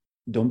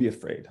don't be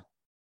afraid.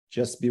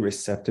 Just be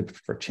receptive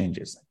for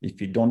changes. If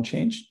you don't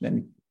change,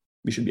 then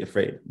we should be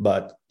afraid.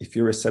 But if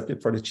you're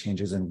receptive for the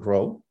changes and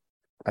grow,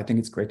 I think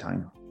it's a great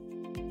time.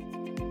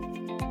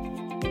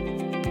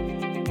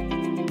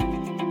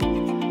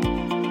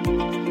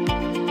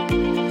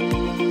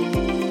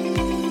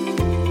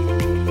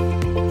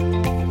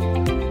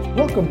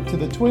 Welcome to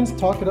the Twins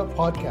Talk It Up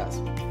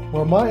podcast,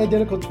 where my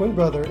identical twin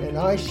brother and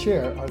I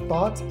share our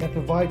thoughts and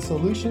provide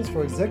solutions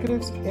for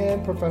executives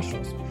and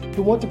professionals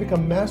who want to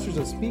become masters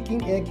of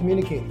speaking and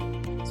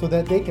communicating so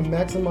that they can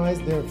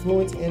maximize their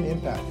influence and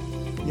impact.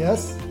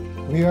 Yes,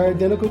 we are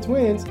identical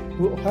twins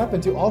who happen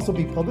to also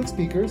be public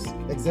speakers,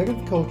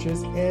 executive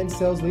coaches, and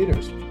sales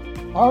leaders.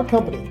 Our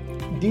company,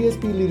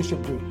 DSP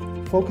Leadership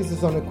Group,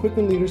 focuses on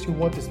equipping leaders who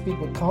want to speak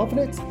with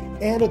confidence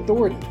and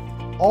authority,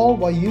 all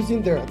while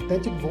using their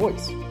authentic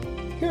voice.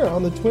 Here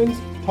on the Twins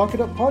Talk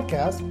It Up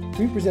podcast,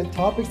 we present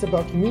topics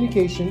about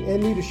communication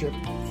and leadership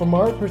from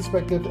our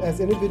perspective as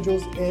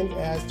individuals and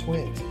as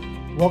twins.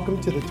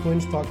 Welcome to the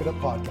Twins Talk It Up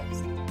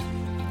podcast.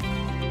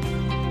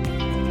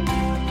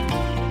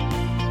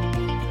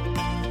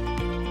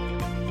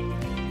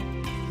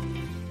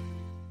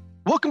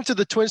 Welcome to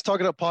the Twins Talk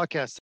It Up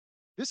podcast.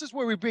 This is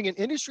where we bring in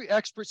industry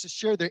experts to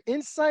share their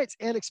insights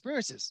and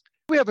experiences.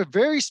 We have a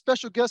very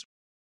special guest,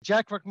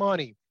 Jack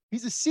Rahmani.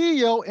 He's the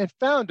CEO and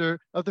founder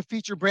of the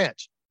Feature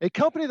Branch, a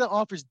company that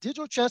offers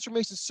digital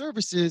transformation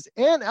services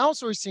and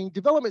outsourcing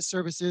development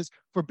services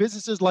for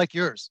businesses like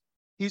yours.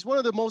 He's one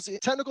of the most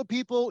technical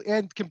people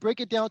and can break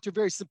it down to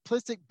very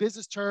simplistic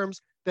business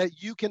terms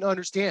that you can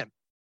understand.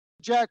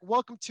 Jack,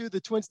 welcome to the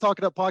Twins Talk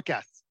It Up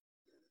podcast.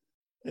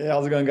 Hey,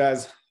 how's it going,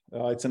 guys?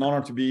 It's an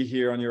honor to be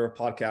here on your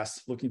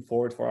podcast. Looking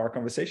forward for our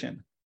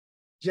conversation.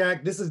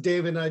 Jack, this is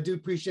David, and I do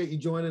appreciate you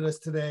joining us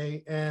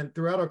today. And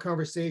throughout our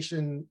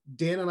conversation,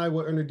 Dan and I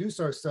will introduce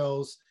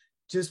ourselves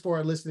just for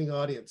our listening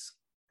audience.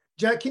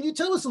 Jack, can you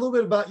tell us a little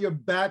bit about your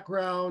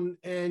background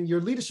and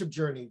your leadership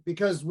journey?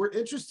 Because we're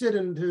interested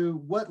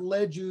into what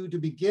led you to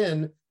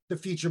begin the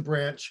Feature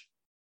Branch.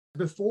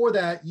 Before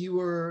that, you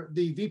were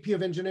the VP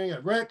of Engineering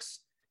at Rex.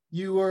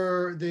 You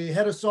were the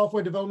head of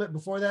software development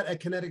before that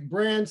at Kinetic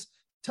Brands.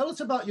 Tell us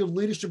about your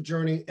leadership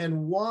journey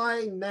and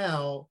why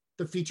now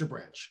the Feature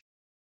Branch?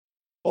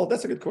 Well,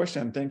 that's a good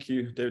question. Thank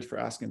you, David, for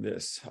asking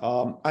this.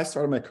 I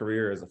started my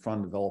career as a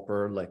front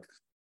developer, like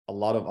a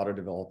lot of other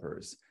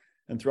developers.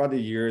 And throughout the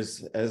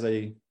years, as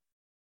I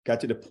got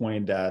to the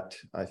point that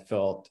I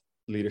felt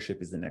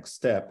leadership is the next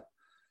step,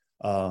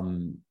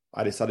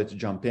 I decided to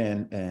jump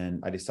in,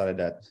 and I decided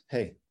that,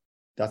 hey,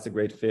 that's a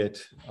great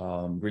fit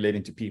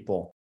relating to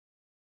people.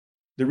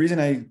 The reason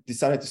I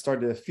decided to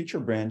start the Feature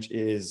Branch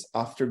is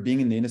after being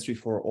in the industry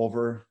for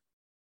over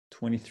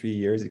 23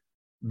 years,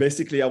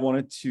 basically, I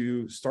wanted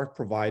to start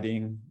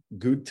providing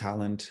good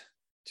talent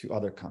to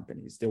other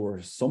companies. There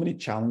were so many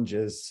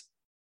challenges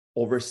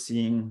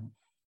overseeing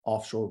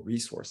offshore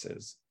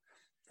resources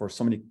for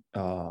so many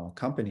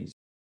companies.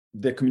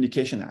 The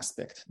communication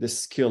aspect, the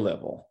skill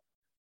level,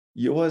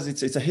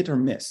 it's a hit or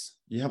miss.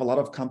 You have a lot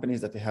of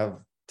companies that they have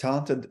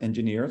talented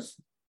engineers,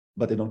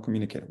 but they don't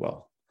communicate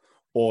well.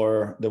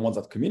 Or the ones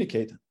that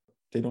communicate,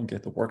 they don't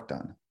get the work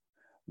done.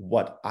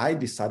 What I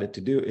decided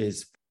to do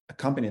is a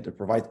company that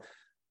provides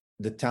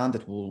the talent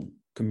that will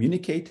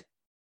communicate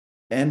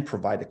and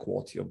provide the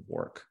quality of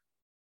work.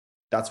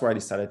 That's where I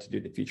decided to do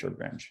the Feature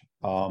Branch.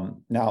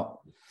 Now,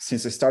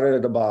 since I started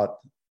it about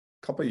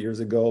a couple of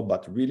years ago,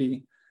 but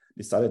really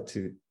decided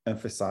to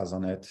emphasize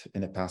on it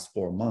in the past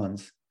 4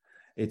 months,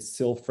 it's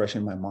still fresh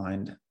in my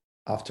mind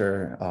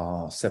after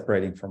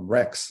separating from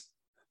Rex,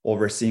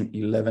 overseeing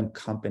 11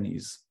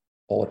 companies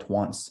all at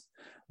once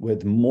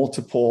with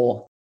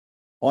multiple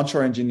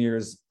onshore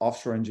engineers,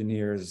 offshore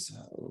engineers,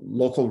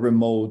 local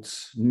remote,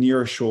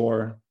 near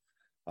shore.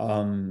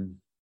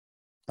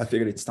 I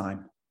figured it's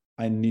time.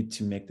 I need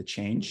to make the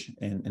change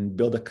and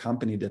build a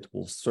company that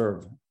will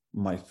serve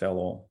my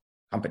fellow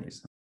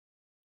companies.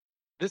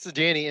 This is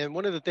Danny. And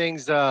one of the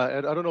things,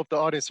 I don't know if the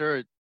audience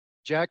heard,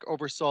 Jack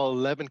oversaw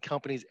 11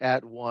 companies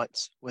at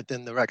once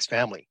within the Rex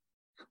family.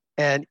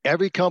 And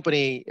every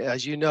company,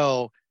 as you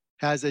know,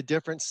 has a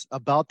difference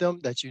about them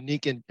that's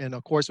unique. And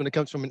of course, when it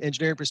comes from an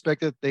engineering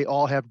perspective, they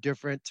all have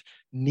different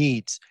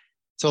needs.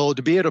 So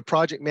to be able to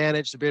project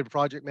manage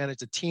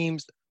the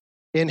teams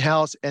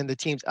in-house and the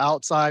teams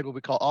outside, what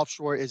we call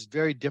offshore, is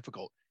very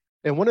difficult.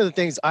 And one of the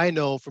things I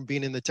know from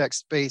being in the tech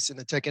space, in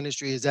the tech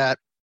industry, is that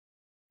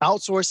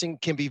outsourcing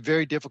can be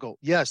very difficult.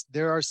 Yes,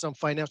 there are some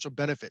financial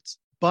benefits,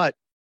 but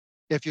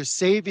if you're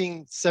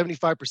saving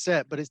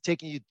 75%, but it's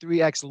taking you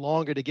 3x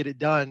longer to get it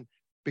done,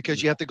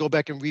 because you have to go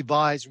back and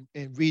revise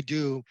and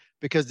redo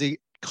because the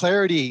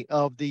clarity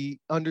of the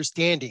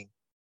understanding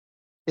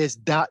is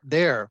not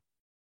there,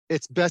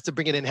 it's best to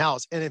bring it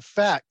in-house. And in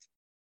fact,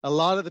 a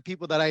lot of the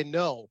people that I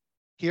know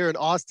here in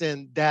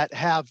Austin that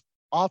have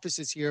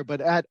offices here, but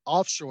at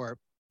offshore,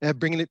 they're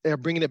bringing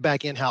it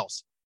back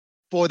in-house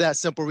for that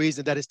simple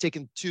reason that it's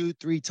taken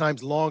 2-3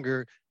 times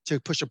longer to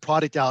push a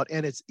product out.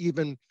 And it's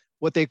even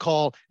what they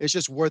call, it's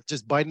just worth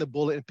just biting the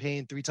bullet and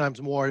paying 3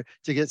 times more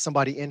to get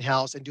somebody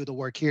in-house and do the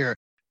work here.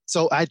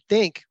 So I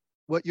think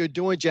what you're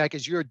doing, Jack,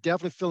 is you're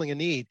definitely filling a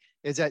need,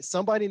 is that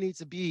somebody needs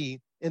to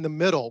be in the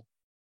middle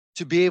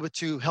to be able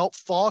to help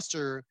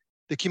foster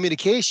the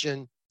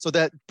communication so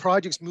that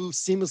projects move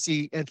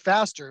seamlessly and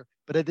faster.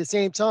 But at the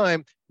same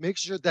time, make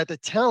sure that the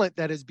talent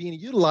that is being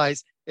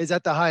utilized is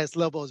at the highest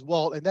level as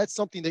well. And that's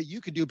something that you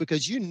can do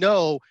because you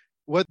know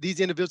what these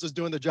individuals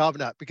doing their job or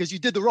not, because you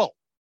did the role.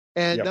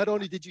 And Yep. not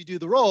only did you do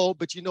the role,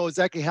 but you know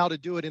exactly how to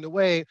do it in a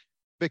way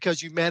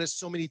because you manage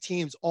so many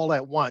teams all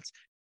at once.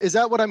 Is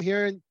that what I'm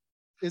hearing?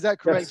 Is that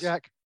correct, Yes,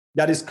 Jack?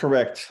 that is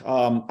correct.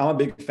 I'm a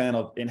big fan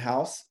of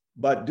in-house,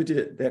 but due to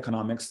the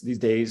economics these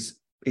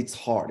days, it's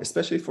hard,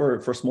 especially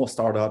for small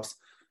startups.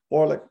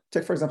 Or like,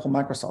 take for example,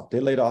 Microsoft. They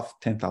laid off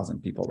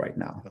 10,000 people right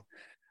now.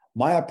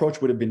 My approach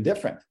would have been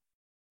different.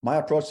 My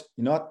approach,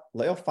 you know what,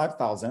 lay off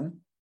 5,000,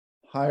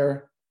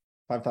 hire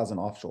 5,000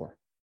 offshore,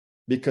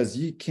 because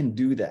you can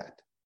do that.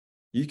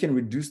 You can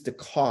reduce the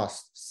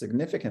cost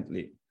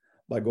significantly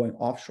by going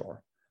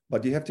offshore,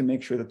 but you have to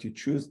make sure that you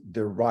choose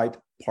the right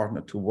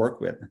partner to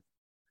work with.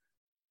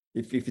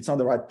 If it's not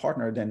the right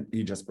partner, then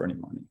you're just burning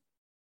money.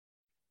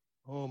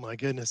 Oh my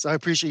goodness. I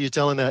appreciate you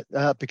telling that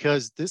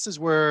because this is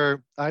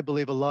where I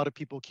believe a lot of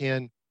people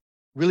can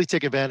really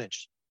take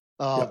advantage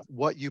of Yep.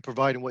 what you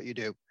provide and what you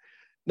do.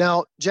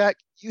 Now, Jack,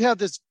 you have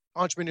this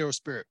entrepreneurial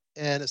spirit.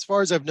 And as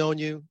far as I've known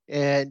you,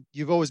 and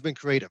you've always been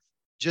creative,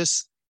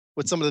 just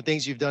with some of the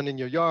things you've done in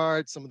your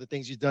yard, some of the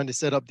things you've done to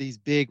set up these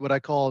big, what I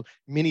call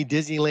mini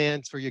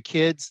Disneylands for your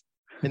kids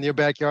in their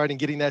backyard and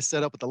getting that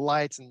set up with the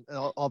lights and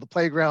all the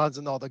playgrounds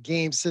and all the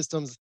game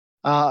systems.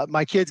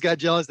 My kids got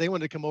jealous. They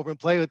wanted to come over and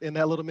play in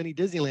that little mini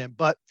Disneyland.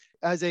 But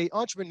as an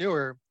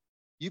entrepreneur,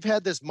 you've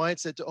had this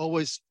mindset to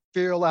always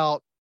fill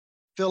out,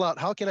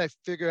 how can I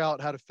figure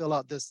out how to fill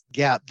out this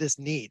gap, this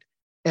need?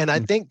 And I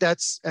think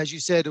that's, as you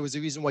said, it was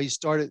the reason why you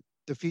started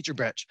the feature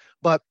branch.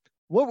 But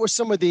what were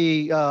some of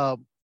the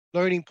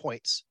learning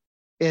points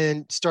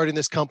in starting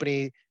this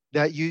company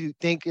that you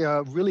think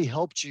really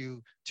helped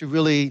you to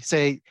really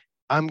say,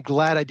 I'm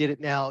glad I did it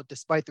now,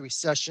 despite the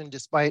recession,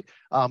 despite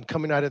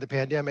coming out of the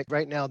pandemic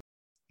right now,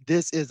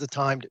 this is the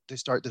time to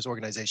start this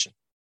organization?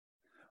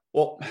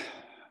 Well,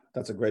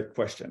 that's a great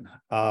question.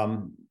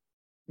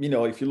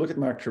 If you look at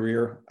my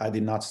career, I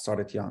did not start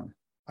it young.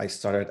 I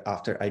started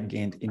after I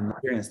gained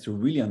experience to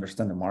really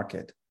understand the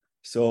market.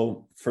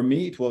 So for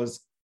me, it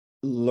was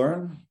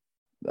learn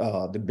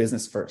the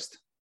business first.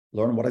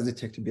 Learn what does it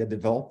take to be a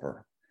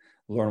developer.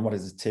 Learn what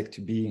does it take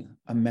to be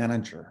a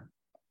manager,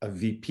 a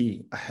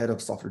VP, a head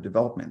of software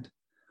development.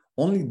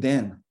 Only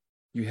then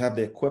you have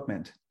the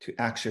equipment to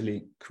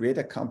actually create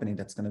a company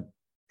that's going to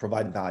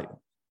provide value.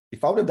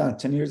 If I would have done it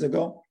 10 years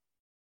ago,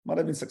 might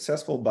have been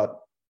successful, but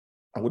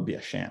I would be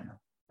a sham,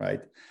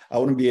 right? I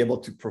wouldn't be able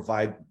to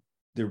provide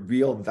the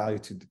real value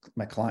to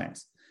my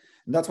clients.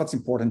 And that's what's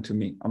important to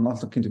me. I'm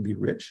not looking to be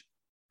rich.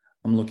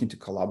 I'm looking to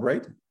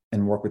collaborate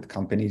and work with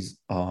companies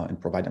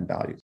and provide them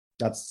value.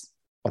 That's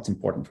what's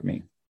important for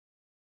me.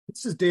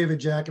 This is David,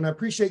 Jack, and I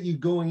appreciate you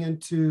going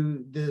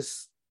into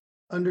this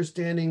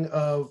understanding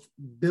of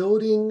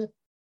building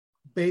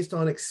based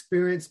on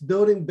experience,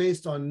 building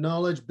based on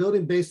knowledge,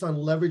 building based on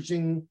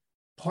leveraging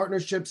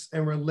partnerships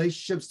and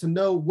relationships to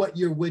know what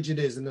your widget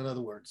is, in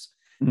other words.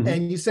 Mm-hmm.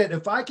 And you said,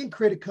 if I can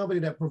create a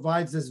company that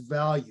provides this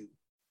value,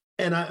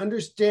 and I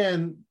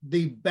understand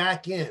the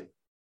back end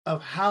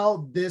of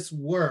how this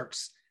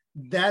works,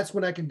 that's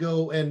when I can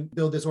go and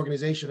build this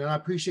organization. And I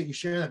appreciate you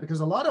sharing that, because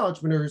a lot of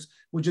entrepreneurs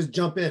will just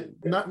jump in,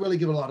 not really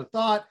give a lot of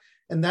thought.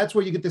 And that's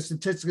where you get the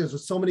statistics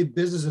with so many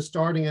businesses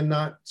starting and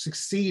not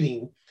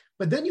succeeding.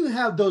 But then you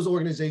have those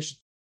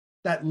organizations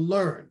that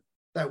learn,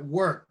 that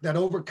work, that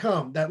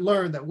overcome, that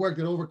learn, that work,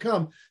 that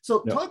overcome. So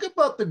Talk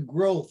about the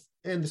growth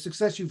and the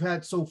success you've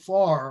had so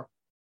far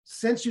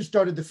since you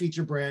started the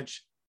feature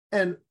branch,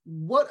 and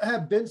what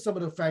have been some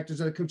of the factors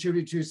that have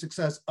contributed to your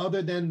success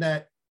other than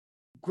that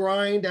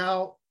grind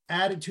out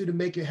attitude to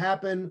make it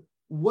happen?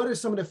 What are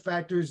some of the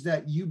factors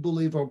that you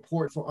believe are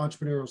important for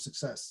entrepreneurial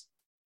success?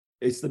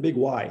 It's the big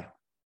why.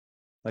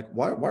 Like,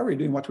 why are we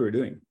doing what we're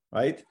doing,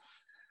 right?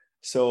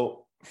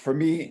 So for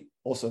me,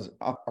 also as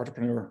an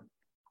entrepreneur,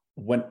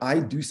 when I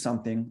do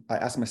something, I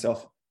ask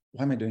myself,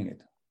 why am I doing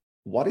it?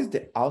 What is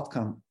the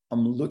outcome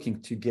I'm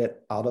looking to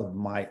get out of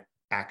my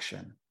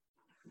action?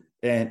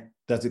 And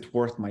does it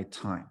worth my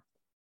time?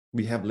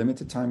 We have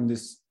limited time in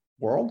this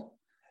world,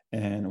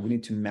 and we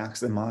need to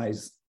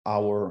maximize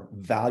our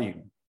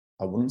value.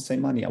 I wouldn't say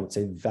money, I would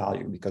say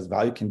value, because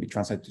value can be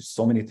translated to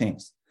so many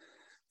things.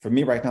 For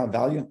me right now,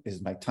 value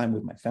is my time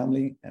with my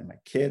family and my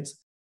kids,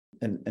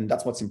 and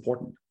that's what's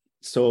important.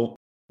 So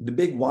the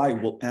big why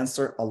will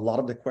answer a lot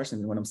of the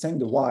questions. And when I'm saying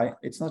the why,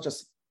 it's not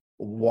just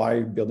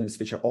why building this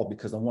feature,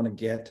 because I want to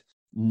get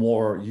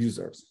more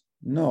users.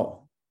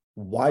 No.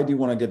 Why do you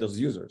want to get those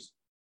users?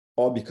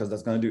 Because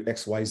that's going to do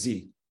X, Y,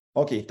 Z.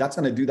 Okay, if that's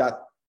going to do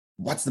that,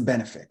 what's the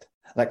benefit?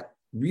 Like,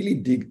 really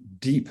dig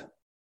deep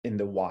in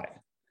the why.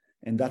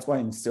 And that's why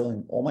I'm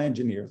instilling all my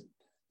engineers.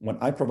 When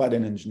I provide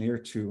an engineer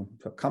to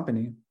a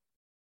company,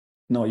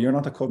 no, you're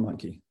not a code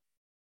monkey.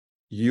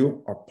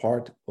 You are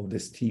part of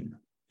this team,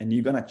 and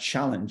you're going to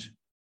challenge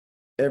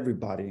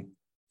everybody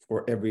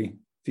for every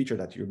feature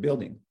that you're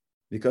building,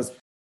 because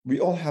we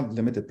all have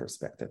limited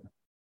perspective.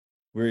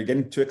 We're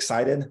getting too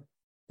excited,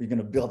 we're going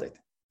to build it.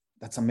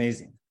 That's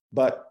amazing.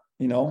 But,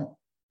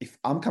 if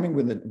I'm coming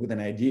with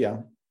an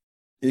idea,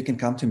 you can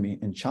come to me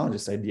and challenge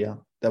this idea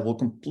that will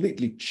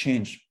completely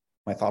change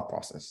my thought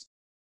process.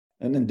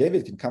 And then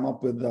David can come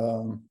up with,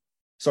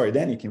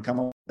 Danny can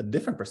come up with a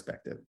different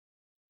perspective.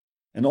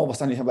 And all of a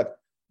sudden you have like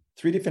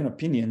 3 different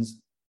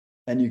opinions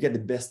and you get the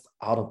best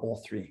out of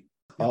all 3.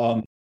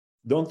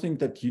 Don't think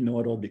that you know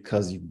it all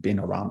because you've been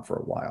around for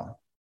a while.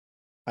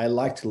 I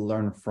like to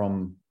learn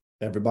from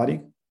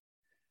everybody.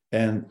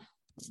 And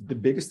the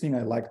biggest thing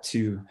I like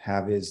to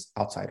have is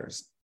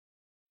outsiders.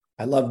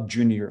 I love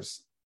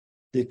juniors.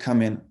 They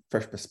come in,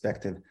 fresh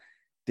perspective.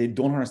 They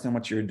don't understand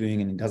what you're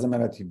doing, and it doesn't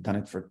matter if you've done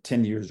it for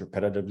 10 years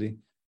repetitively.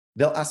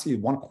 They'll ask you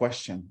one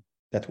question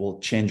that will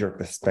change your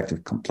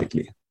perspective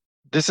completely.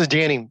 This is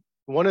Danny.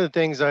 One of the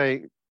things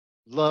I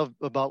love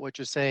about what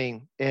you're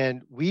saying,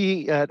 and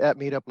we at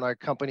Meetup in our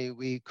company,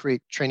 we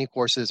create training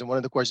courses, and one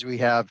of the courses we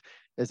have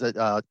is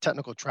a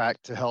technical track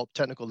to help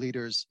technical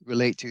leaders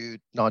relate to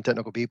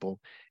non-technical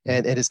people,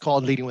 and it's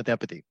called Leading with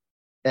Empathy.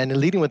 And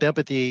in Leading with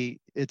Empathy,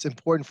 it's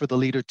important for the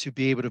leader to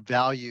be able to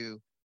value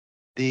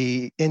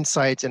the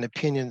insights and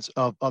opinions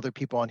of other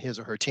people on his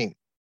or her team.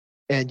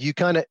 And you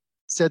kind of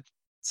said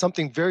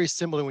something very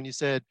similar when you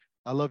said,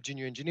 I love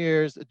junior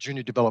engineers,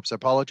 junior developers. I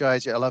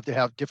apologize. I love to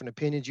have different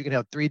opinions. You can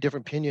have 3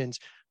 different opinions,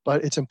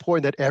 but it's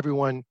important that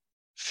everyone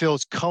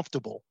feels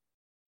comfortable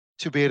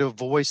to be able to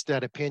voice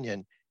that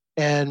opinion.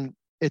 And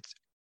it's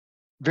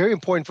very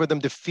important for them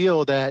to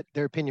feel that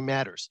their opinion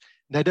matters.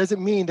 And that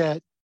doesn't mean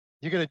that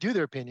you're going to do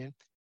their opinion.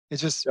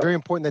 It's just very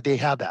important that they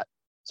have that.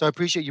 So I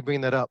appreciate you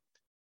bringing that up.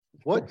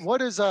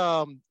 What is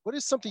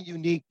something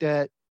unique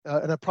that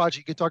in a project,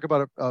 you can talk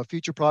about a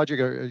future project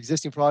or an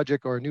existing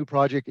project or a new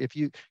project. If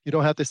you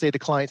don't have to say the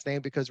client's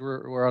name because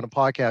we're on a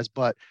podcast,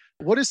 but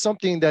what is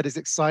something that is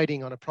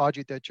exciting on a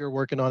project that you're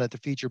working on at the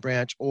feature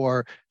branch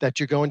or that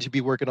you're going to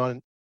be working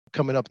on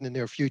coming up in the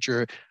near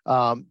future,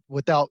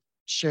 without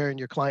sharing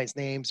your clients'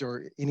 names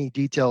or any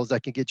details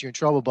that can get you in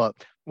trouble? But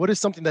what is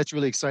something that's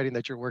really exciting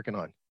that you're working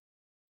on?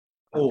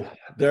 Oh,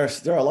 there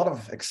are a lot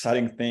of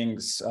exciting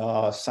things.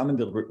 Some in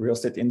the real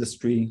estate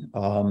industry.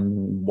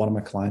 One of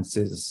my clients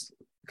is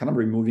kind of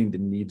removing the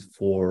need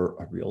for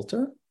a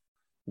realtor,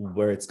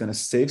 where it's going to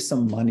save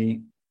some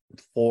money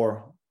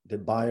for the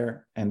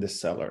buyer and the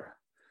seller.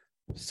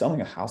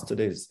 Selling a house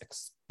today is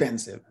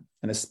expensive,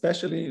 and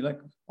especially like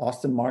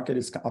Austin market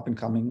is up and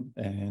coming.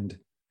 And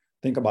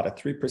think about it,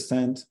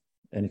 3%,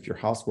 and if your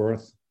house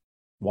worth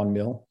 $1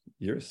 million,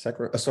 you're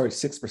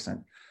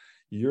 6%.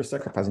 You're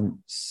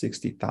sacrificing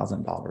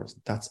 $60,000.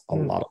 That's a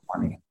lot of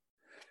money.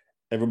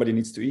 Everybody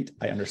needs to eat.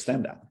 I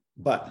understand that.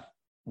 But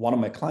one of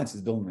my clients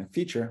is building a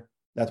feature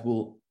that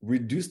will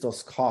reduce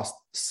those costs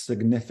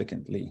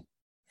significantly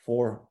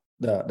for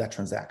that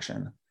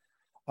transaction.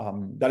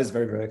 That is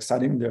very, very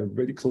exciting. They're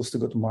really close to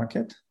go to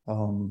market,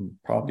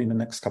 probably in the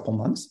next couple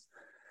months.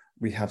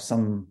 We have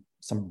some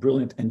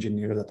brilliant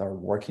engineers that are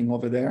working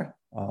over there.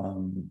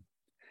 And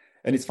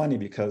it's funny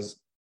because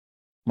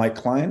my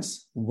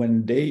clients,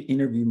 when they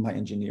interview my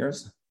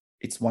engineers,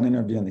 it's one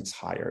interview and it's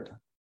hired.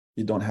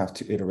 You don't have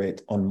to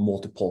iterate on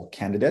multiple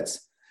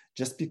candidates,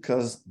 just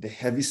because the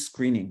heavy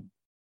screening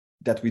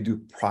that we do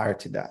prior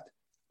to that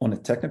on the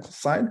technical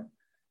side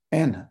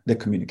and the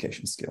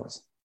communication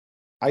skills.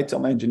 I tell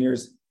my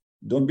engineers,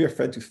 don't be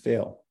afraid to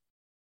fail.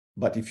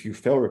 But if you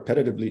fail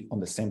repetitively on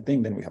the same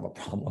thing, then we have a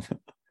problem,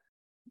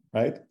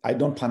 right? I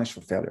don't punish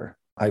for failure.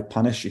 I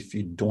punish if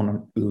you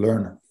don't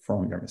learn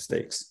from your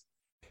mistakes.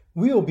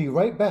 We'll be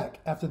right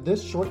back after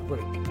this short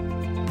break.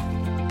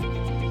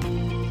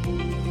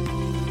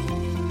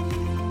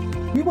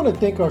 We want to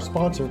thank our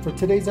sponsor for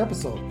today's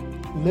episode,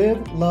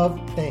 Live, Love,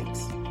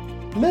 Thanks.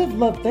 Live,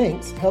 Love,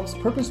 Thanks helps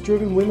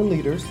purpose-driven women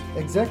leaders,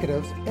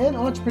 executives, and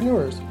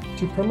entrepreneurs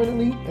to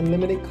permanently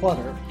eliminate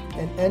clutter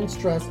and end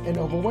stress and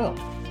overwhelm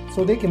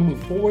so they can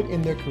move forward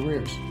in their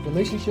careers,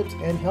 relationships,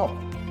 and health.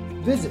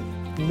 Visit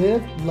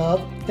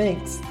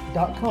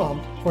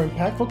livelovethanks.com for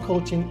impactful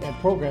coaching and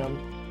program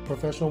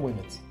professional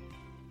women's.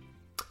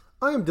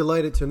 I am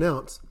delighted to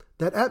announce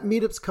that At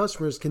Meetup's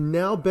customers can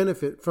now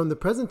benefit from the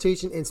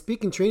presentation and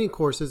speaking training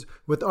courses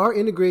with our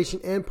integration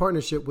and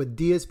partnership with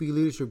DSB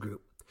Leadership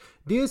Group.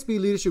 DSB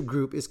Leadership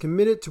Group is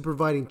committed to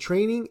providing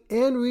training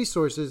and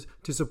resources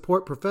to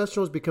support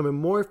professionals becoming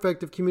more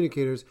effective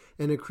communicators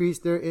and increase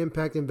their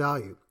impact and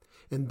value.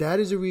 And that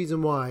is the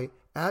reason why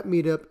At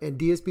Meetup and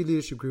DSB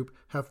Leadership Group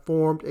have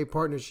formed a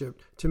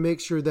partnership to make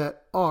sure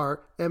that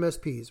our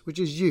MSPs, which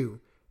is you,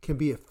 can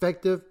be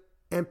effective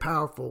and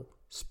powerful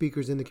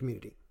speakers in the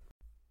community.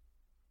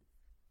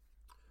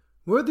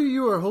 Whether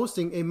you are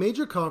hosting a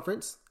major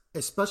conference,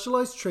 a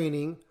specialized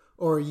training,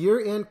 or a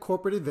year-end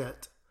corporate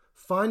event,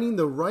 finding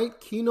the right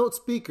keynote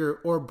speaker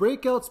or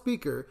breakout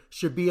speaker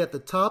should be at the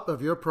top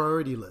of your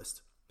priority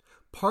list.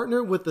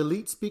 Partner with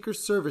Elite Speaker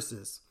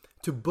Services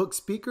to book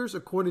speakers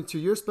according to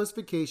your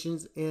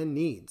specifications and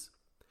needs.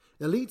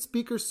 Elite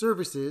Speaker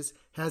Services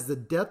has the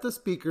depth of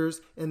speakers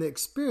and the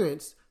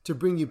experience to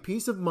bring you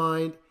peace of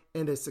mind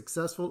and a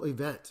successful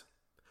event.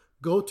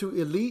 Go to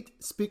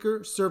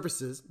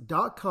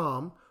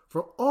EliteSpeakerServices.com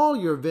for all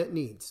your event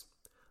needs.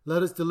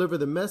 Let us deliver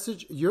the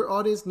message your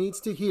audience needs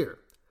to hear.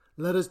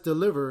 Let us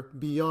deliver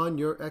beyond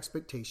your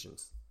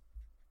expectations.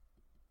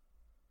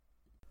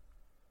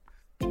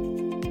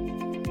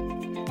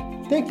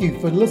 Thank you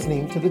for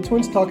listening to the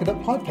Twins Talk It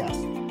Up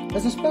podcast.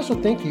 As a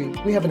special thank you,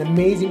 we have an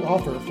amazing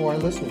offer for our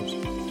listeners.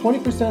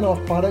 20%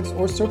 off products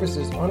or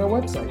services on our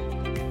website.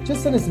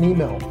 Just send us an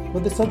email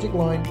with the subject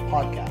line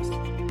podcast,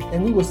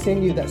 and we will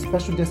send you that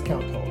special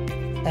discount code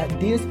at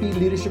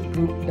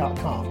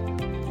dsbleadershipgroup.com.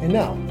 And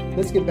now,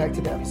 let's get back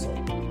to the episode.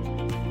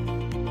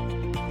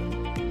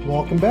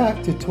 Welcome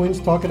back to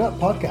Twins Talk It Up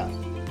podcast.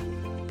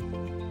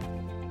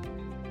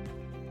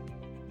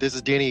 This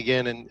is Danny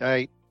again, and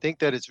I think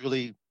that it's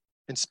really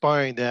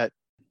inspiring that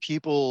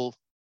people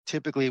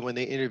typically, when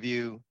they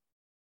interview,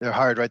 they're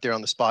hired right there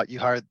on the spot.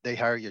 They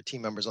hire your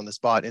team members on the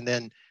spot, and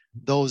then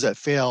those that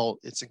fail,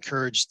 it's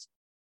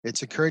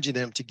encouraging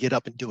them to get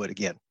up and do it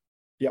again.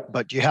 Yeah.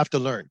 But you have to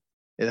learn,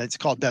 and it's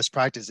called best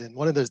practice. And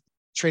one of the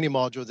training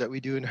modules that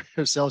we do in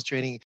our sales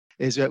training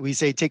is that we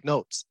say take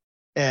notes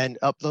and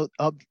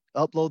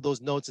upload those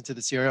notes into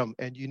the CRM,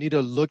 and you need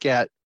to look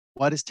at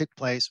what has taken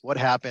place, what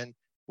happened,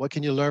 what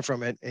can you learn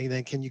from it, and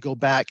then can you go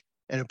back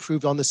and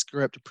improve on the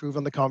script, improve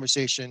on the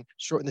conversation,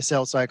 shorten the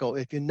sales cycle.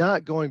 If you're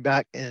not going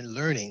back and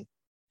learning,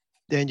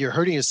 then you're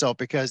hurting yourself,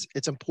 because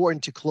it's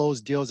important to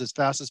close deals as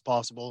fast as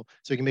possible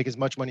so you can make as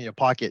much money in your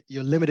pocket.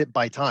 You're limited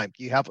by time.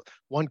 You have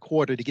 1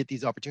 quarter to get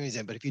these opportunities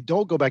in. But if you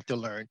don't go back to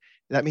learn,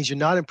 that means you're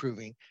not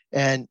improving.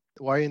 And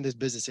why are you in this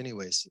business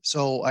anyways?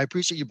 So I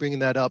appreciate you bringing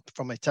that up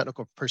from a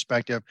technical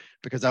perspective,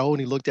 because I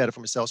only looked at it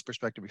from a sales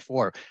perspective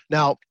before.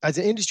 Now, as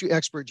an industry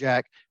expert,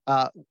 Jack,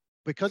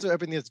 because of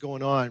everything that's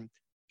going on,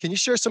 can you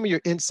share some of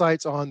your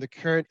insights on the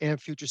current and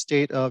future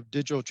state of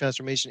digital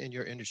transformation in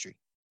your industry?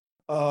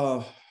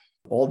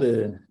 all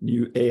the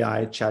new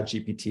AI chat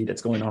GPT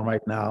that's going on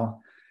right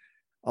now,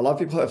 a lot of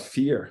people have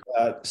fear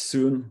that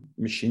soon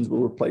machines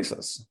will replace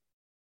us.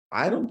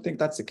 I don't think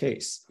that's the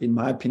case. In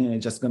my opinion,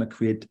 it's just going to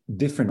create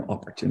different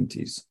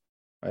opportunities,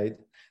 right?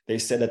 They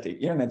said that the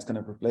internet's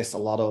going to replace a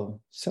lot of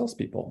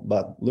salespeople,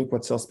 but look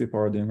what salespeople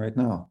are doing right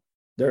now.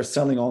 They're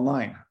selling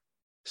online.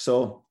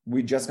 So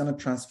we're just going to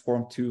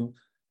transform to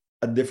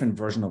a different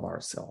version of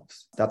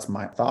ourselves. That's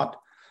my thought.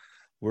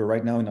 We're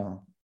right now in a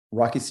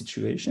rocky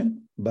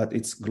situation, but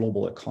it's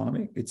global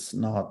economy. It's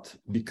not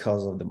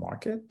because of the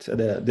market,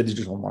 the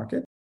digital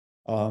market.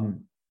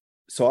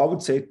 So I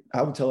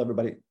would tell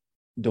everybody,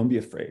 don't be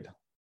afraid.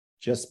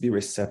 Just be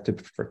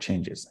receptive for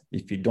changes.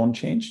 If you don't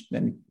change,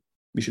 then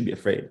we should be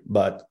afraid.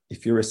 But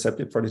if you're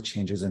receptive for the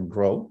changes and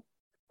grow,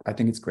 I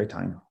think it's a great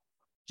time.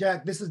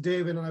 Jack, this is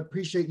David, and I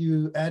appreciate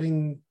you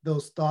adding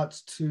those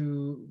thoughts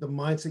to the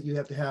mindset you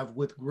have to have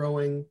with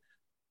growing,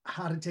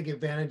 how to take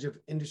advantage of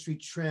industry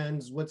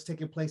trends, what's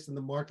taking place in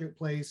the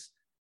marketplace.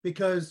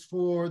 Because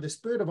for the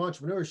spirit of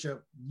entrepreneurship,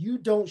 you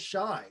don't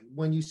shy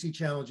when you see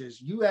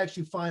challenges. You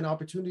actually find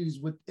opportunities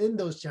within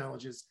those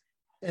challenges.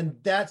 And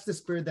that's the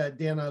spirit that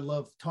Dan and I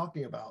love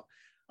talking about.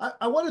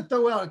 I want to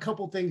throw out a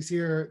couple things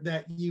here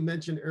that you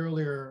mentioned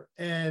earlier,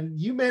 and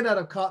you may not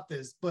have caught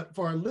this, but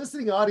for our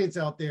listening audience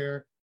out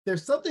there,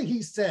 there's something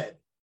he said.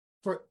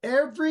 For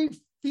every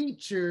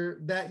feature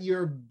that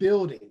you're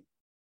building,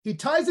 he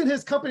ties in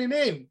his company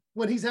name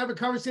when he's having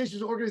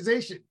conversations with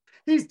organization.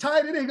 He's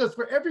tied it in. He goes,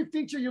 for every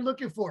feature you're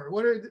looking for,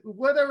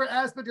 whatever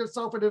aspect of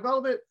software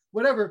development,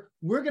 whatever,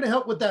 we're going to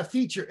help with that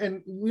feature.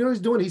 And you know what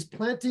he's doing? He's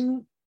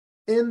planting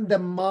in the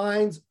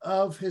minds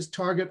of his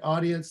target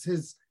audience,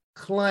 his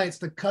clients,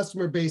 the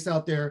customer base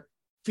out there,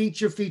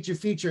 feature.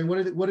 And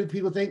what do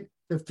people think?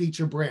 The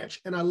feature branch.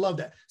 And I love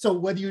that. So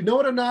whether you know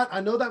it or not, I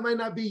know that might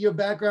not be your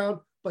background,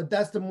 but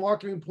that's the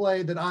marketing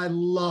play that I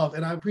love.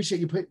 And I appreciate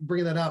you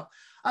bringing that up.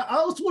 I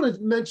also want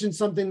to mention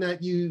something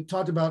that you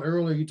talked about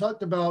earlier. You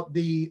talked about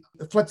the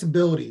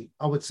flexibility,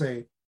 I would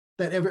say,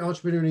 that every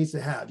entrepreneur needs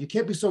to have. You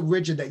can't be so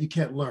rigid that you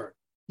can't learn.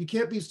 You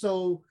can't be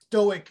so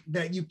stoic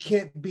that you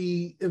can't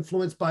be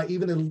influenced by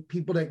even the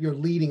people that you're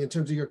leading in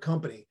terms of your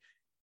company.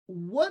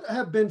 What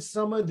have been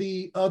some of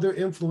the other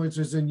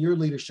influencers in your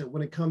leadership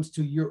when it comes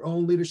to your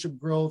own leadership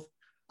growth?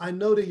 I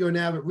know that you're an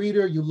avid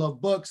reader. You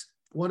love books.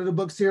 One of the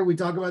books here, we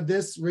talk about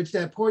this, Rich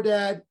Dad, Poor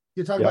Dad.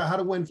 You're talking about how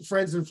to win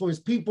friends and influence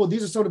people.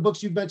 These are some of the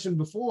books you've mentioned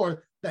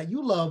before that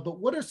you love, but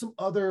what are some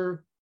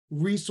other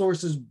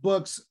resources,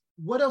 books?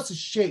 What else has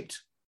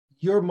shaped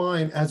your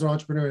mind as an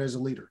entrepreneur and as a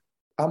leader?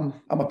 I'm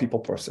a people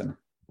person.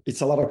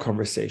 It's a lot of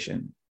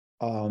conversation.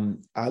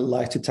 I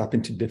like to tap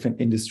into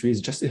different industries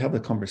just to have the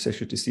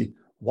conversation to see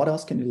what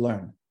else can you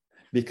learn?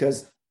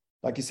 Because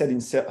like you said,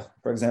 in sales,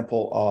 for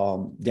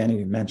example,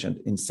 Danny mentioned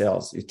in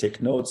sales, you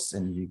take notes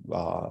and you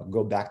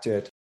go back to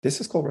it.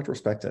 This is called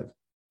retrospective.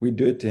 We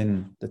do it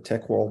in the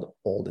tech world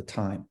all the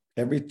time.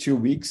 Every 2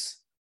 weeks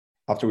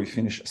after we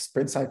finish a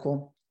sprint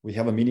cycle, we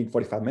have a meeting,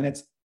 45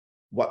 minutes.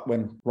 What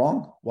went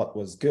wrong? What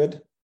was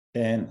good?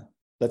 And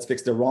let's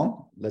fix the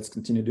wrong. Let's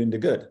continue doing the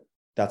good.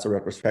 That's a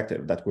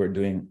retrospective that we're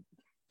doing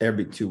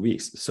every 2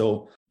 weeks.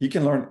 So you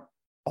can learn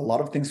a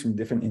lot of things from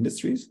different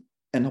industries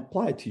and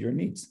apply it to your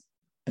needs.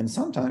 And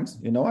sometimes,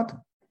 you know what?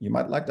 You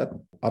might like that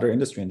other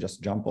industry and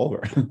just jump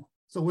over.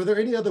 So were there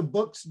any other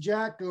books,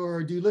 Jack,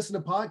 or do you listen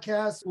to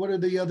podcasts? What are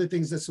the other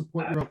things that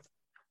support growth?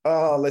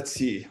 Let's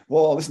see.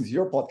 Well, listen to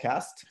your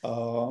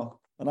podcast.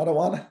 Another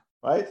one,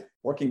 right?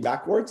 Working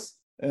backwards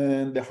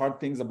and the hard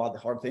things about the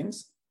hard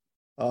things.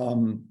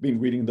 Been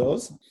reading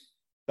those.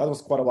 That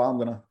was quite a while. I'm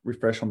going to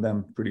refresh on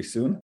them pretty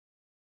soon.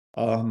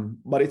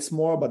 But it's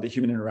more about the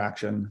human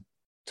interaction,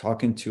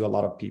 talking to a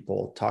lot of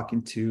people,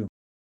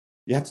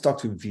 you have to talk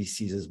to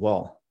VCs as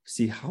well,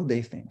 see how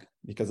they think,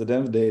 because at the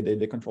end of the day,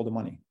 they control the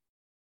money.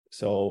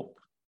 So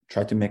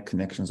try to make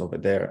connections over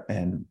there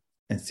and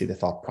see the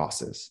thought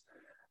process.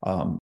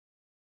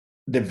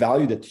 The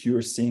value that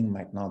you're seeing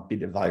might not be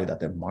the value that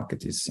the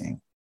market is seeing.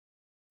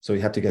 So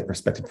you have to get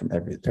perspective from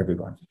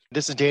everyone.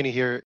 This is Danny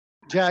here.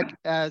 Jack,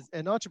 as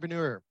an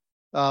entrepreneur,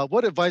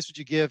 what advice would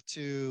you give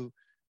to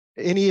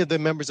any of the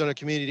members on our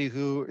community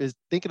who is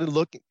thinking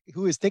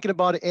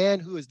about it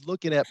and who is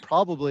looking at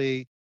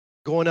probably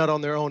going out on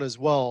their own as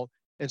well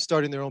and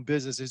starting their own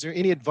business? Is there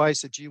any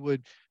advice that you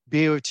would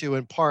be able to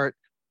impart?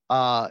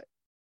 I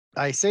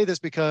say this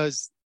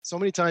because so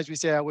many times we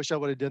say, I wish I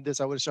would have done this.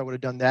 I wish I would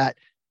have done that.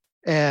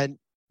 And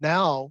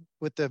now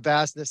with the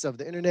vastness of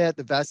the internet,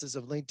 the vastness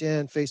of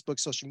LinkedIn, Facebook,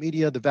 social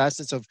media, the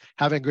vastness of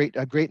having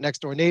a great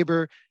next door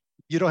neighbor,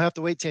 you don't have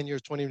to wait 10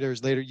 years, 20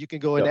 years later. You can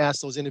go and ask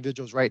those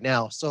individuals right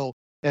now. So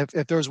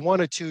if there's one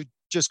or two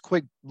just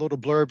quick little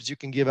blurbs you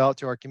can give out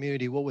to our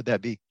community, what would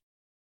that be?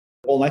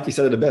 Well, Nike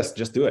said it the best,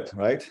 just do it,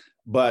 right?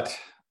 But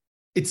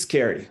it's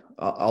scary.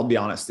 I'll be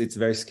honest. It's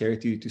very scary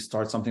to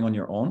start something on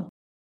your own.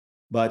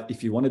 But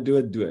if you want to do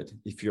it, do it.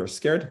 If you're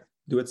scared,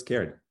 do it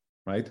scared,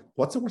 right?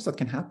 What's the worst that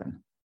can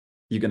happen?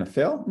 You're going to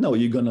fail? No,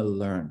 you're going to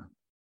learn.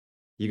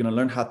 You're going to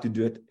learn how to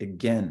do it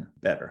again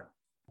better.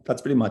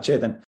 That's pretty much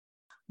it. And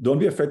don't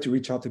be afraid to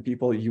reach out to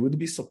people. You would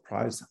be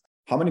surprised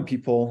how many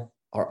people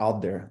are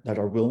out there that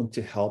are willing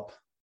to help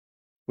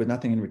with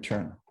nothing in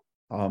return.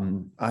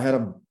 I had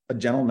a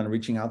gentleman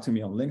reaching out to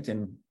me on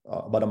LinkedIn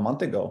about a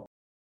month ago.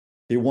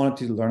 He wanted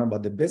to learn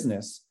about the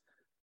business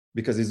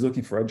because he's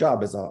looking for a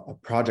job as a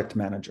project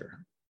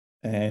manager.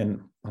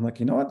 And I'm like,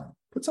 you know what?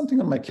 Put something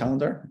on my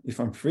calendar. If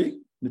I'm free,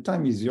 the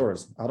time is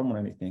yours. I don't want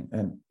anything.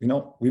 And,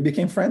 we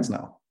became friends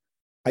now.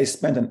 I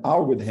spent an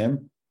hour with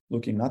him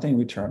looking nothing in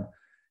return.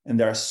 And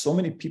there are so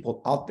many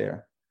people out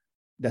there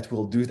that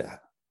will do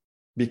that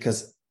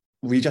because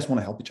we just want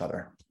to help each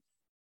other.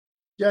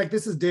 Jack,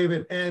 this is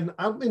David, and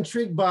I'm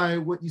intrigued by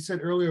what you said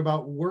earlier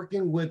about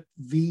working with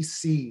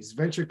VCs,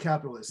 venture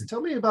capitalists.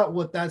 Tell me about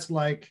what that's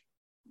like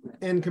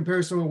in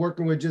comparison to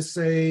working with just,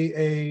 say,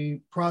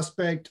 a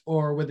prospect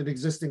or with an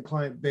existing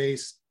client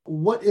base.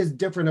 What is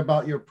different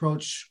about your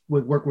approach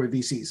with working with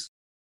VCs?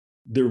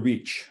 The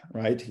reach,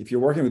 right? If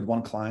you're working with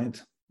one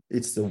client,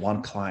 it's the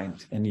one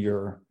client, and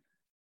you're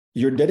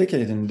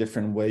dedicated in a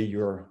different way.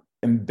 You're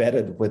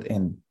embedded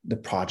within the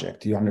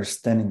project. You're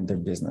understanding their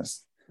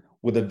business.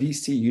 With a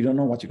VC, you don't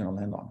know what you're going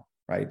to land on,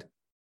 right?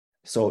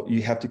 So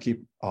you have to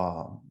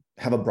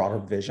have a broader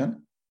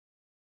vision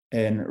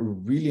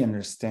and really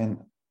understand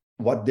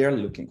what they're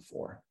looking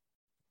for,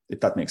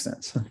 if that makes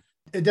sense.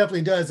 It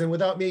definitely does. And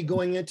without me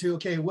going into,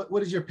 okay,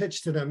 what is your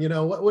pitch to them?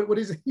 What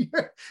is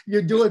it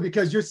you're doing?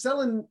 Because you're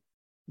selling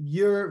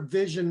your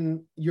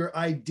vision, your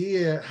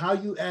idea, how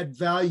you add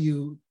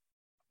value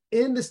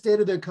in the state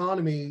of the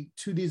economy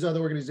to these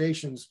other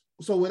organizations.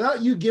 So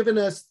without you giving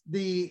us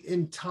the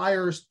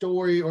entire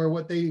story or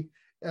what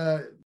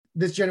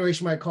this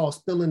generation might call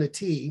spilling the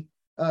tea,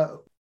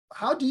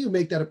 how do you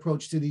make that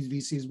approach to these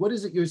VCs? What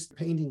is it you're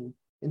painting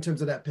in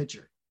terms of that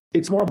picture?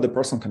 It's more of the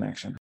personal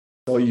connection.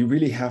 So you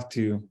really have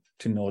to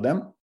know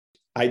them.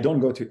 I don't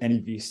go to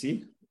any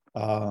VC,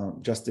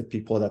 just the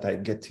people that I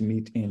get to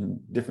meet in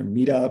different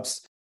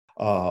meetups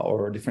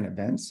or different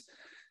events.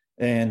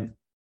 And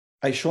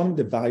I show them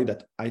the value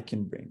that I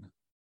can bring,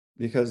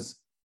 because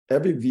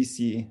every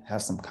VC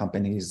has some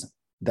companies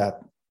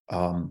that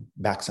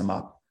backs them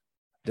up.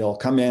 They'll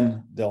come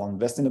in, they'll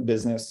invest in a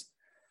business,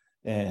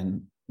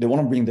 and they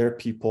want to bring their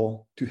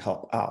people to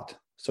help out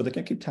so they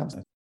can keep tabs.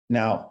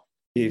 Now,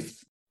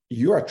 if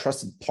you're a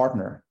trusted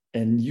partner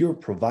and you're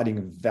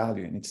providing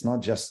value and it's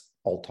not just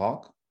all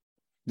talk,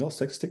 they'll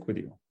stick with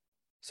you.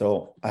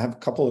 So I have a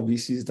couple of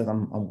VCs that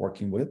I'm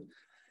working with.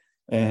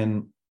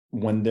 And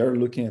when they're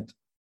looking at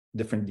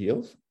different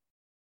deals,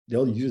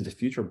 they'll use the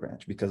feature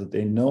branch because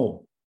they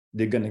know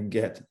they're going to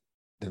get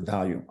the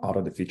value out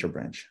of the feature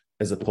branch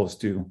as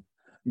opposed to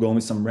going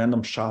with some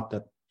random shop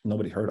that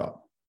nobody heard of.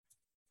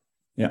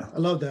 Yeah. I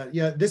love that.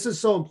 Yeah, this is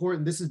so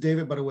important. This is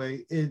David, by the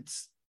way.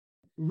 It's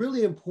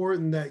really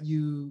important that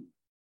you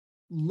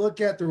look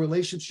at the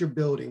relationship you're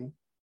building,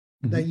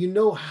 that you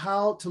know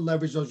how to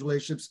leverage those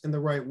relationships in the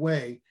right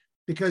way,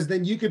 because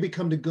then you can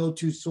become the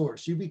go-to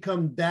source. You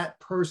become that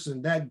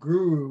person, that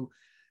guru,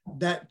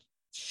 that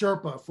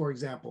Sherpa, for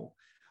example.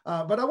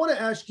 But I want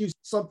to ask you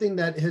something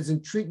that has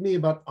intrigued me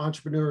about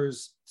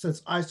entrepreneurs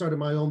since I started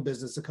my own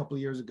business a couple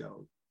of years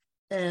ago.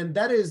 And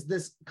that is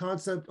this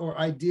concept or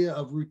idea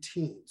of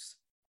routines.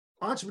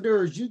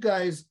 entrepreneurs, you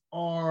guys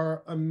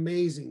are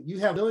amazing. You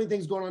have so many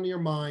things going on in your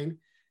mind.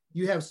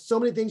 You have so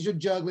many things you're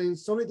juggling,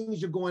 so many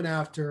things you're going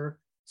after.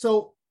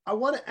 So I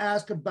want to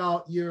ask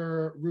about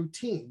your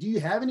routine. Do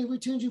you have any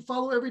routines you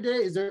follow every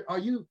day? Are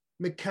you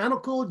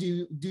mechanical?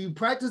 Do you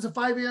practice a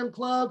 5 a.m.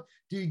 club?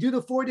 Do you do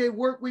the 4-day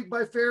work week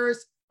by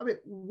Ferris? I mean,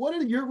 what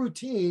are your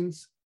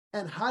routines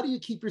and how do you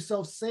keep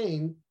yourself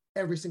sane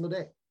every single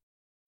day?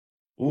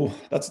 Ooh,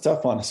 that's a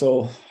tough one.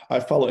 So I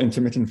follow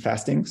intermittent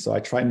fasting. So I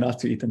try not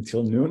to eat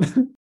until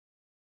noon.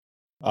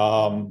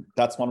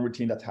 That's one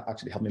routine that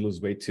actually helped me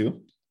lose weight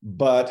too.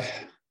 But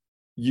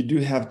you do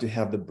have to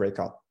have a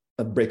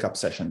breakup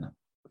session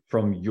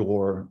from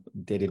your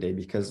day-to-day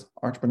because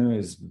entrepreneur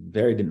is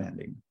very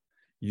demanding.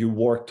 You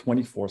work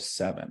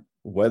 24/7,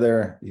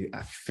 whether you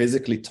are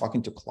physically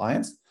talking to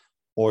clients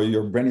or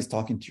your brain is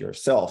talking to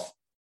yourself,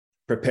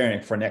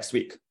 preparing for next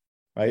week,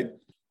 right?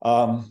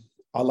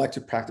 I like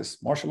to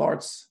practice martial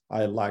arts.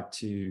 I like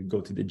to go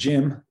to the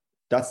gym.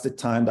 That's the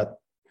time that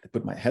I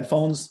put my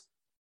headphones,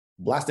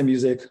 blast the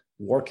music,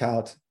 work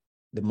out,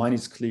 the mind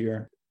is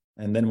clear.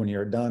 And then when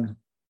you're done,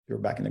 you're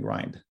back in the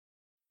grind.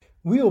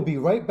 We'll be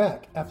right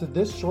back after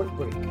this short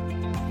break.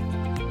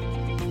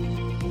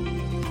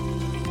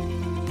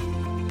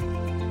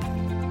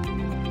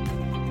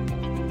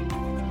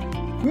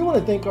 We want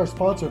to thank our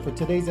sponsor for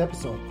today's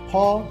episode,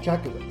 Paul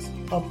Jakowitz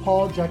of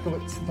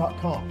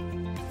pauljakowitz.com.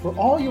 For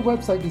all your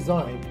website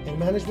design and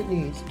management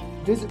needs,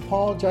 visit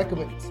Paul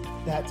Jakowitz.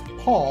 That's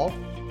Paul,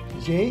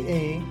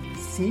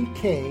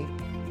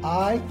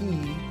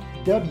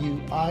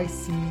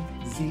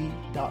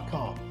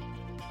 JACKIEWICZ.com.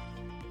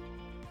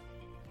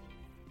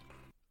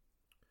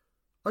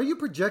 Are you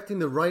projecting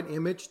the right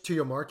image to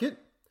your market?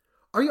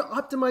 Are you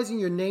optimizing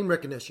your name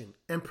recognition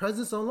and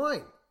presence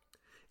online?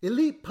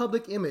 Elite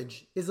Public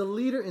Image is a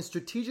leader in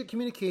strategic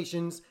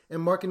communications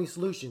and marketing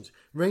solutions,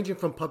 ranging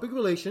from public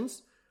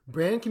relations,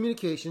 brand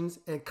communications,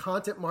 and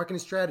content marketing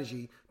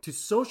strategy to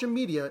social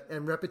media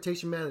and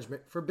reputation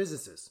management for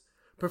businesses,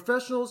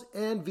 professionals,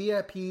 and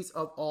VIPs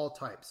of all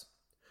types.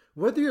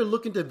 Whether you're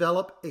looking to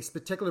develop a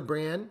particular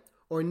brand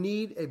or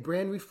need a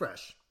brand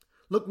refresh,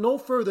 look no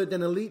further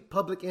than Elite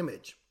Public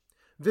Image.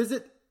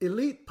 Visit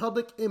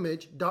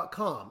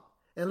elitepublicimage.com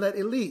and let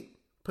Elite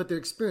put their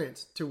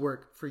experience to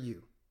work for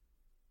you.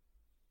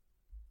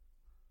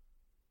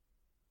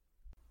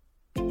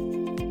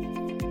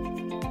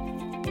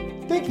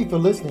 Thank you for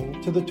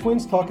listening to the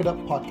Twins Talk It Up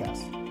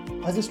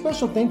podcast. As a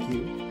special thank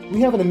you,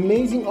 we have an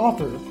amazing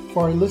offer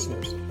for our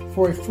listeners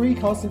for a free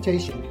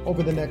consultation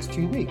over the next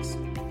 2 weeks.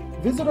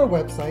 Visit our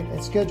website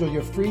and schedule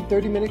your free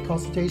 30-minute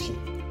consultation.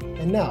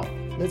 And now,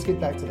 let's get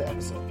back to the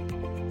episode.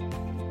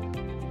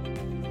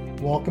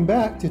 Welcome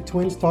back to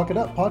Twins Talk It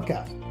Up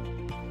podcast.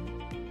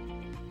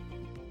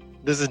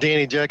 This is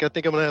Danny, Jack. I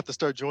think I'm going to have to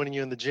start joining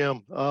you in the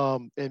gym.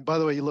 And by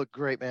the way, you look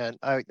great, man.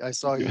 I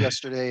saw you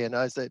yesterday and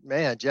I said,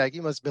 man, Jack,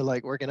 you must have been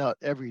like working out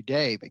every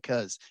day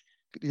because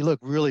you look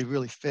really,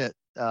 really fit.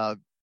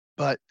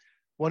 But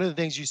one of the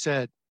things you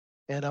said,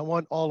 and I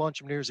want all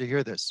entrepreneurs to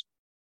hear this,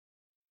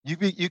 you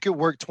could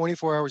work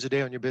 24 hours a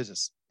day on your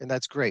business, and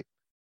that's great.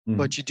 Mm-hmm.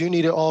 But you do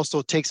need to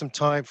also take some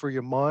time for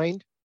your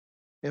mind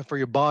and for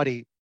your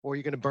body, or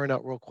you're going to burn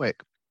out real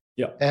quick.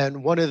 Yeah.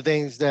 And one of the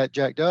things that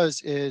Jack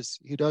does is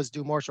he does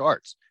do martial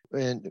arts.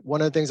 And one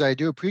of the things I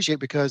do appreciate,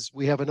 because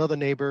we have another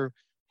neighbor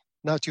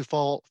not too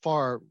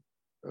far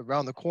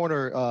around the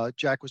corner,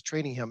 Jack was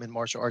training him in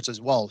martial arts as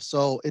well.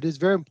 So it is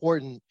very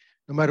important,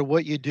 no matter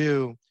what you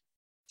do,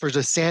 for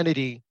the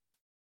sanity,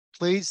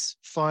 please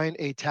find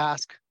a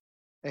task,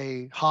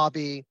 a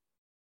hobby,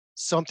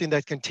 something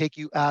that can take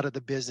you out of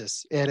the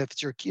business. And if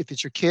it's your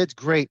kids,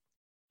 great.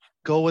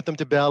 Go with them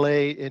to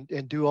ballet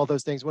and do all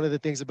those things. One of the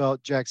things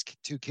about Jack's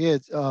his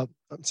kids, is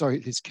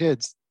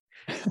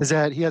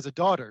that he has a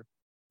daughter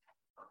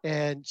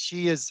and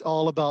she is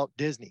all about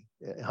Disney,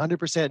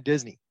 100%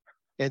 Disney.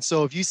 And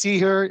so if you see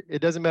her, it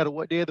doesn't matter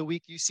what day of the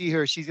week you see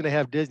her, she's going to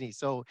have Disney.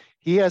 So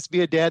he has to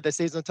be a dad that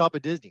stays on top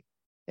of Disney.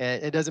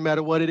 And it doesn't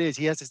matter what it is,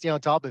 he has to stay on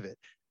top of it.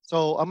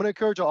 So I'm going to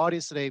encourage our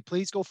audience today,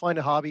 please go find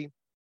a hobby,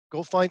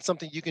 go find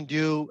something you can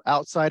do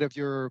outside of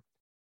your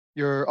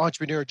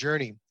entrepreneur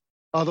journey.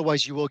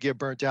 Otherwise, you will get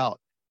burnt out.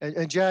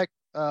 And Jack,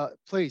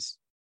 please,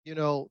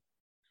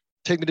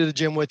 take me to the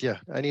gym with you.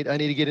 I need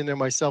to get in there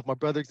myself. My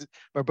brother is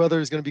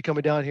going to be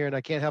coming down here, and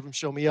I can't have him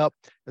show me up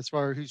as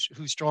far as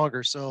who's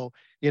stronger. So,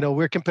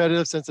 we're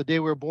competitive since the day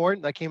we were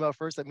born. I came out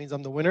first. That means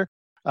I'm the winner.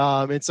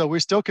 And so we're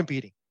still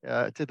competing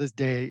to this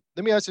day.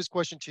 Let me ask this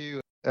question to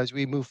you as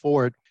we move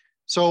forward.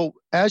 So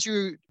as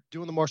you're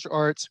doing the martial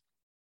arts,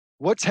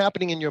 what's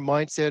happening in your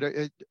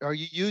mindset? Are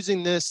you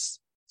using this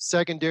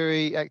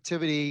secondary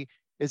activity?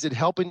 Is it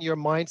helping your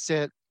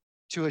mindset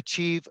to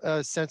achieve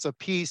a sense of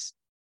peace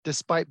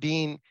despite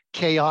being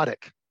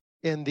chaotic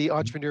in the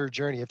entrepreneur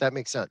journey, if that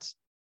makes sense?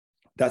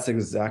 That's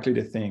exactly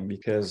the thing,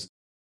 because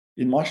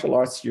in martial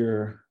arts,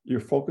 you're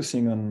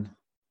focusing on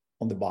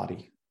the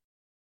body,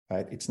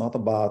 right? It's not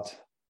about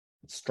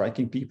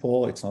striking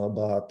people. It's not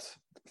about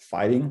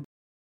fighting.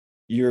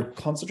 You're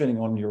concentrating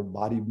on your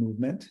body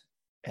movement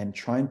and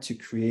trying to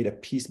create a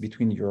peace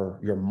between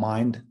your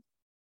mind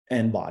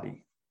and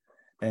body.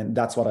 And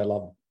that's what I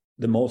love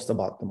the most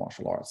about the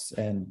martial arts.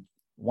 And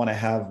when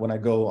I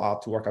go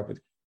out to work out with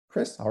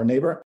Chris, our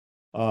neighbor,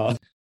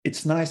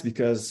 it's nice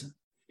because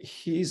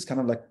he's kind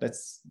of like,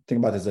 let's think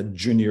about it as a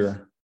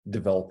junior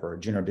developer,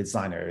 junior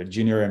designer, a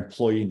junior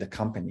employee in the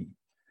company.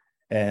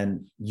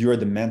 And you're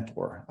the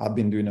mentor. I've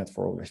been doing it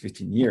for over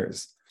 15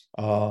 years.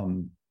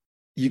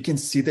 You can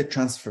see the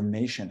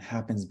transformation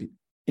happens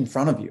in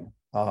front of you.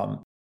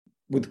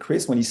 With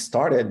Chris, when he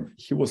started,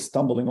 he was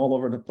stumbling all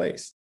over the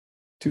place.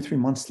 2-3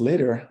 months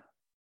later,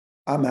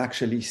 I'm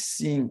actually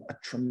seeing a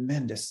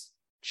tremendous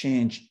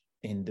change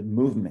in the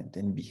movement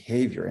and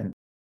behavior and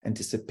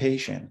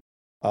anticipation,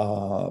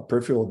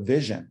 peripheral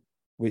vision,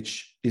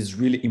 which is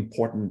really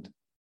important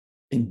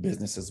in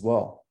business as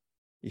well.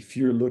 If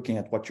you're looking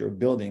at what you're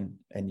building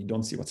and you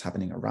don't see what's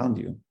happening around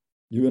you,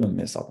 you're going to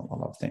miss out on a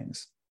lot of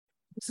things.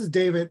 This is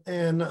David,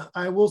 and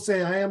I will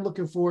say I am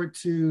looking forward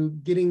to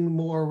getting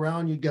more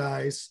around you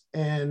guys.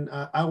 And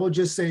I will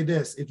just say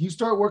this: if you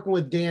start working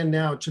with Dan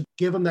now to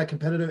give him that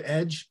competitive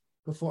edge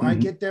before I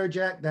get there,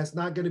 Jack, that's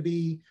not going to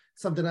be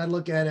something I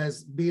look at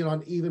as being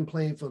on even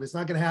playing field. It's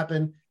not going to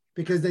happen,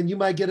 because then you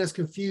might get us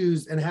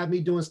confused and have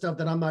me doing stuff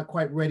that I'm not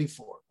quite ready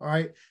for. All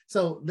right.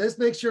 So let's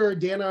make sure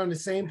Dan and I are on the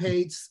same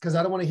page, because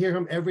I don't want to hear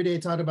him every day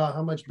talk about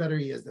how much better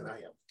he is than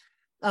I am.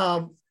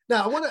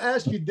 Now, I want to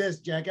ask you this,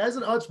 Jack. As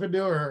an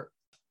entrepreneur,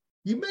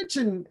 you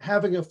mentioned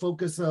having a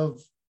focus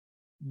of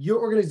your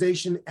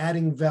organization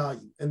adding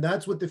value, and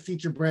that's what the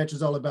feature branch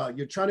is all about.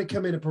 You're trying to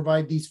come in and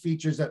provide these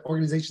features that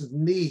organizations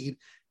need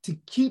to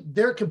keep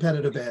their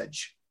competitive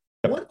edge.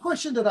 One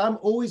question that I'm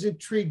always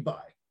intrigued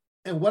by,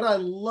 and what I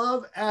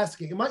love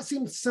asking, it might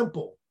seem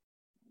simple,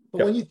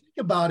 but when you think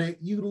about it,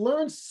 you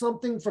learn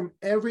something from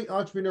every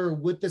entrepreneur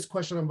with this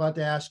question I'm about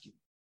to ask you.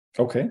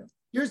 Okay.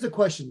 Here's the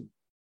question.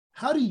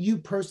 How do you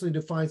personally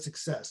define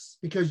success?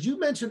 Because you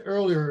mentioned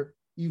earlier,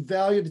 you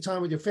value the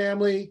time with your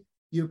family,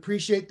 you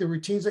appreciate the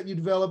routines that you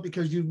develop,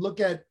 because you look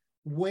at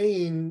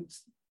weighing,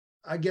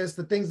 I guess,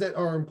 the things that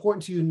are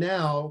important to you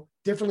now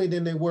differently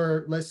than they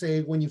were, let's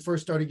say, when you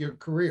first started your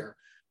career.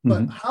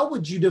 But how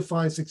would you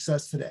define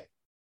success today?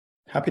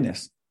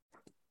 Happiness.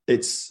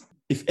 It's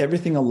if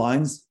everything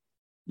aligns,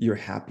 you're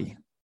happy.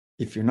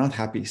 If you're not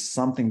happy,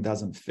 something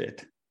doesn't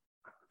fit.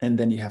 And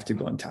then you have to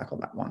go and tackle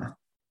that one.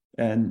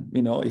 And,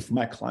 if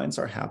my clients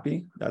are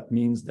happy, that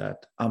means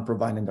that I'm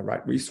providing the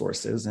right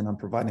resources and I'm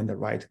providing the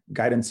right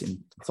guidance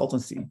in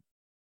consultancy.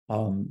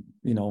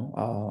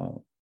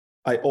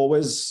 I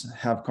always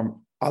have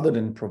other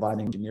than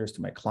providing engineers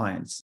to my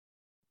clients,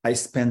 I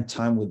spend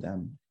time with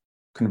them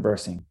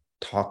conversing,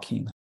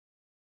 talking,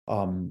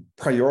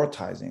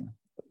 prioritizing.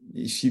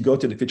 If you go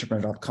to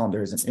thefeaturepreneur.com,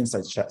 there is an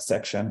insights chat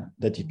section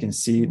that you can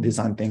see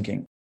design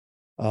thinking.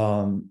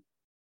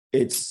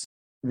 It's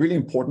really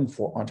important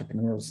for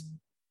entrepreneurs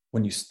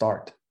when you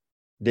start.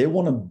 They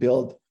want to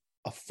build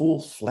a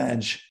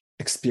full-fledged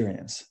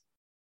experience,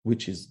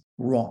 which is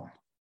wrong.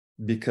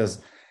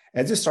 Because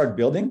as you start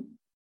building,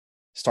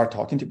 start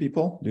talking to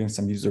people, doing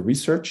some user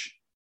research,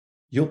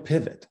 you'll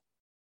pivot.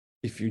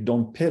 If you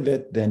don't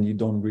pivot, then you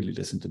don't really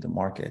listen to the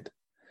market.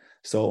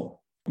 So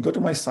go to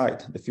my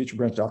site,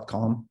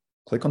 thefuturebranch.com,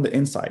 click on the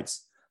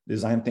insights,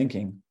 design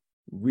thinking,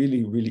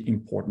 really, really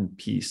important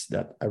piece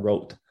that I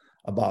wrote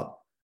about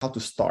how to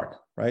start,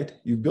 right?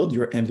 You build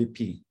your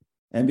MVP,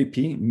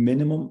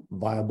 minimum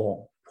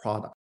viable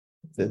product.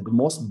 The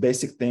most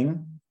basic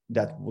thing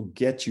that will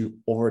get you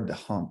over the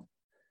hump.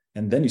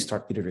 And then you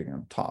start iterating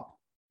on top.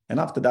 And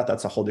after that,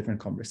 that's a whole different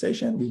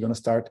conversation. We're going to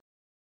start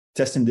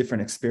testing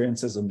different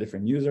experiences on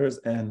different users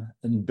and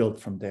build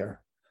from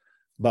there.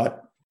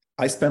 But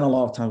I spend a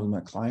lot of time with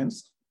my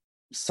clients.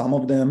 Some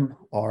of them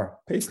are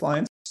paid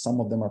clients.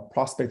 Some of them are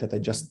prospects that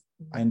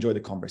I enjoy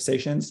the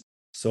conversations.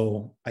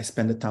 So I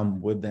spend the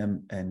time with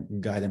them and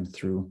guide them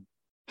through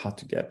how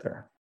to get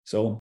there.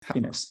 So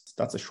happiness,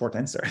 that's a short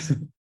answer.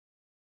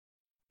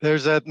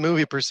 There's that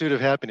movie Pursuit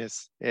of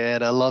Happiness,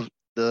 and I love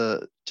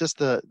the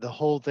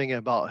whole thing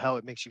about how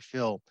it makes you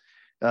feel.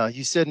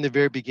 You said in the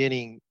very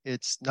beginning,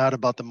 it's not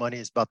about the money,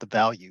 it's about the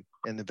value.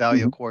 And the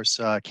value, of course,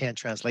 can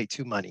translate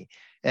to money.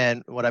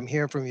 And what I'm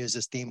hearing from you is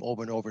this theme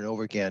over and over and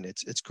over again.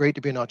 It's great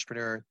to be an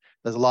entrepreneur.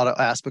 There's a lot of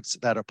aspects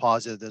that are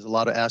positive. There's a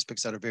lot of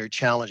aspects that are very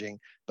challenging,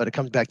 but it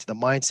comes back to the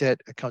mindset.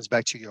 It comes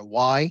back to your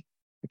why.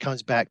 It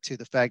comes back to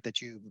the fact that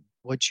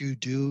what you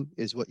do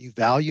is what you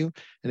value.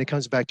 And it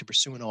comes back to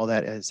pursuing all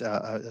that as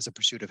a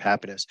pursuit of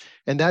happiness.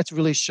 And that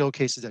really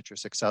showcases that you're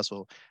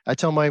successful. I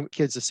tell my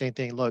kids the same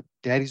thing. Look,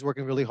 Daddy's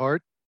working really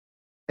hard,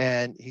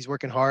 and he's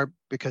working hard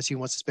because he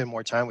wants to spend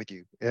more time with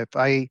you. If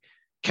I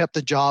kept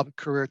the job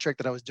career track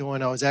that I was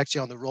doing, I was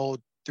actually on the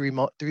road 3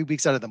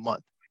 weeks out of the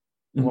month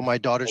when my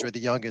daughters were the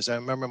youngest. I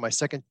remember my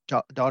second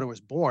daughter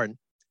was born.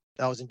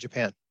 I was in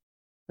Japan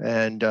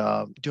and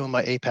doing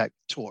my APAC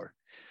tour.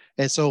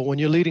 And so when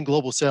you're leading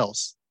global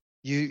sales,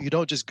 you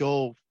don't just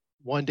go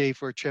one day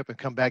for a trip and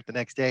come back the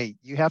next day.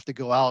 You have to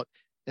go out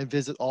and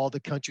visit all the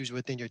countries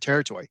within your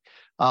territory,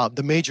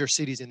 the major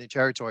cities in the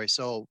territory.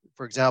 So,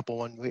 for example,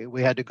 when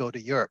we had to go to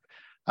Europe,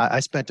 I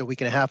spent a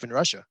week and a half in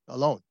Russia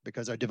alone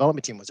because our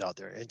development team was out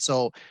there. And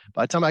so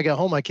by the time I got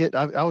home,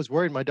 I was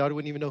worried my daughter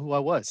wouldn't even know who I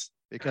was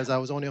because I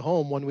was only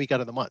home 1 week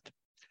out of the month.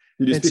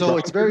 Did you And speak so Russian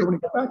it's to her very, when you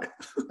got back?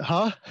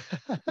 huh?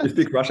 You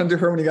speak Russian to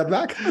her when you got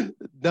back?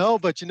 No,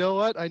 but you know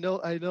what? I know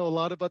a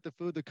lot about the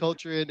food, the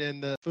culture,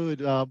 and the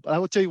food. I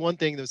will tell you one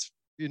thing that's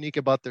unique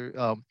about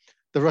the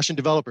Russian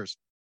developers.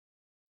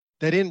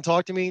 They didn't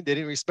talk to me. They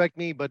didn't respect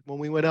me. But when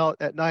we went out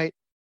at night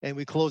and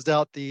we closed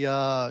out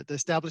the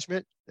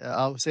establishment,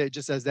 I'll say it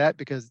just as that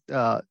because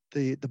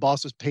the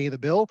boss was paying the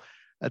bill.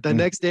 The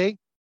next day,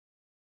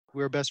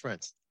 we were best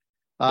friends.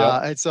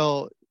 Yep. And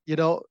so,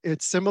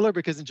 it's similar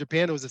because in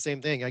Japan, it was the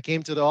same thing. I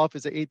came to the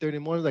office at 8:30 in the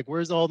morning, like,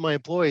 where's all my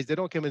employees? They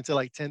don't come until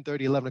like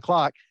 10:30, 11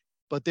 o'clock,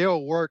 but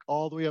they'll work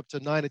all the way up to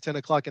 9 or 10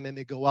 o'clock and then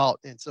they go out.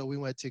 And so we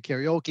went to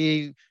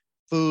karaoke,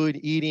 food,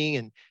 eating,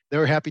 and they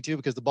were happy too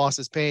because the boss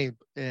is paying.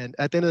 And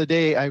at the end of the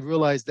day, I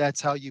realized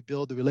that's how you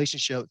build the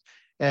relationship.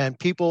 And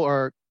people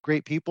are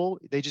great people.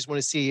 They just want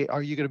to see,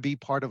 are you going to be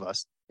part of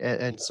us?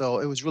 And so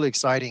it was really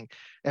exciting.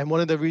 And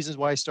one of the reasons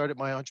why I started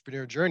my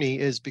entrepreneurial journey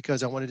is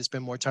because I wanted to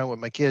spend more time with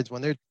my kids.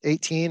 When they're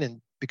 18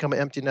 and become an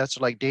empty nester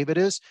like David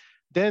is,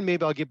 then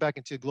maybe I'll get back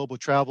into global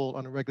travel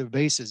on a regular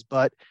basis.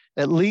 But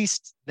at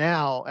least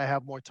now I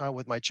have more time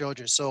with my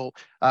children. So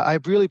I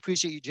really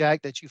appreciate you,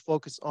 Jack, that you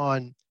focus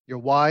on your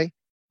why.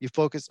 You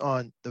focus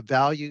on the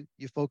value.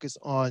 You focus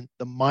on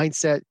the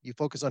mindset. You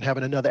focus on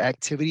having another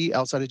activity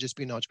outside of just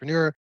being an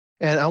entrepreneur.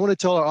 And I want to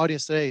tell our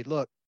audience today,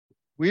 look,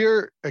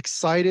 we're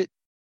excited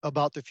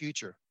about the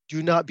future.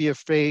 Do not be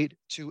afraid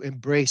to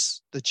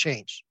embrace the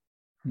change.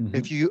 Mm-hmm.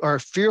 If you are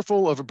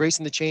fearful of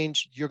embracing the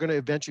change, you're going to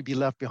eventually be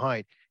left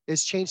behind.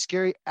 Is change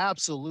scary?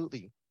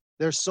 Absolutely.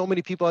 There's so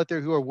many people out there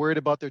who are worried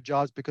about their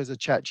jobs because of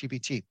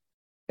ChatGPT.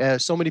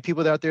 So many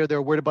people out there that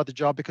are worried about the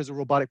job because of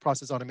robotic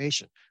process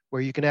automation,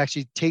 where you can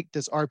actually take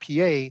this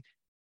RPA,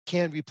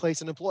 can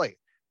replace an employee.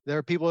 There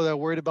are people that are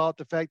worried about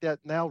the fact that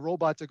now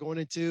robots are going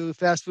into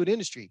fast food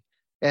industry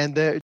and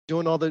they're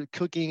doing all the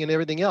cooking and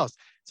everything else.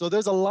 So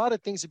there's a lot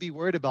of things to be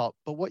worried about.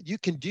 But what you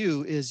can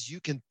do is you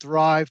can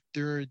thrive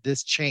through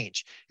this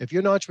change. If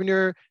you're an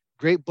entrepreneur,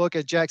 great book,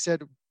 as Jack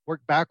said,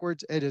 Work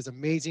Backwards. It is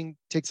amazing.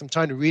 Take some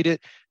time to read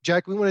it.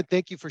 Jack, we want to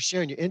thank you for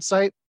sharing your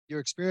insight, your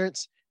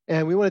experience,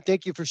 and we want to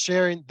thank you for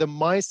sharing the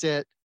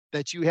mindset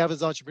that you have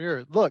as an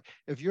entrepreneur. Look,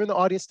 if you're in the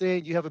audience today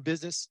and you have a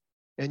business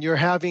and you're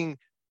having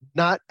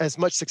not as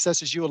much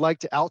success as you would like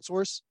to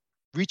outsource,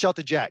 reach out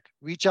to Jack,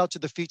 reach out to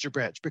the feature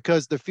branch,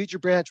 because the feature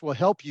branch will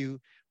help you,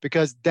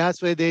 because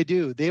that's what they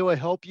do. They will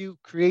help you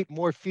create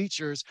more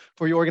features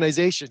for your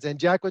organizations. And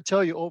Jack would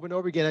tell you over and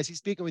over again, as he's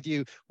speaking with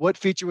you, what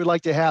feature we'd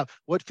like to have,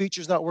 what feature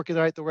is not working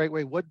the right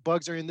way, what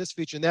bugs are in this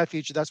feature and that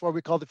feature. That's why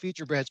we call the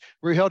feature branch.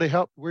 We're here to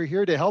help. We're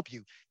here to help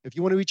you. If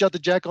you want to reach out to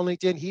Jack on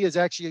LinkedIn, he is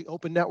actually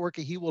open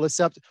networking. He will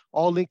accept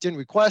all LinkedIn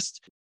requests.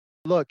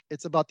 Look,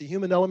 it's about the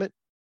human element.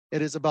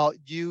 It is about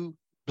you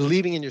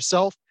believing in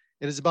yourself.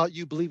 It is about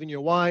you believing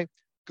your why.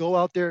 Go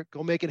out there,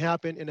 go make it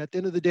happen. And at the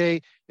end of the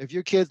day, if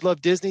your kids love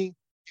Disney,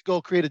 you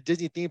go create a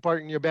Disney theme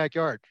park in your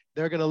backyard.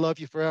 They're going to love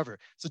you forever.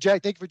 So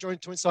Jack, thank you for joining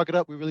Twins Talk It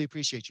Up. We really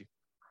appreciate you.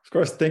 Of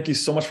course. Thank you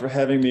so much for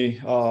having me.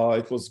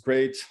 It was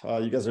great.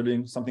 You guys are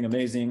doing something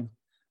amazing.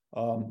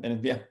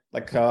 And yeah,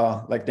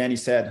 like Danny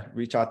said,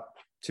 reach out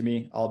to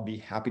me. I'll be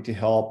happy to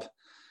help.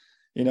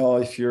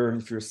 If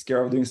you're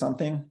scared of doing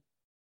something,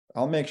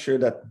 I'll make sure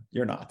that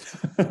you're not.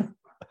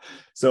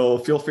 So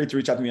feel free to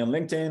reach out to me on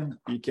LinkedIn.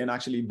 You can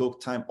actually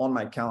book time on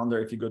my calendar.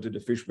 If you go to the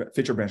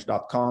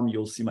featurebranch.com,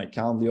 you'll see my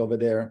calendar over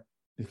there.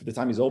 If the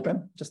time is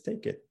open, just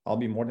take it. I'll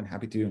be more than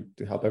happy to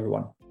help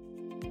everyone.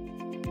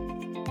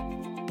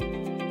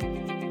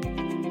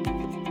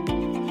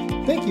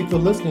 Thank you for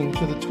listening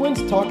to the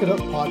Twins Talk It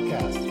Up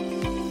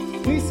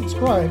podcast. Please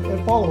subscribe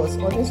and follow us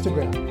on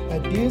Instagram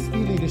at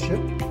DSB Leadership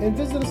and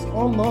visit us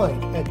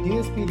online at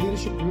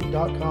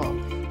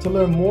dsbleadershipgroup.com to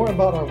learn more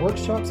about our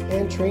workshops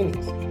and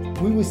trainings.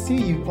 We will see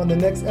you on the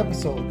next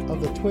episode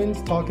of the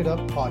Twins Talk It Up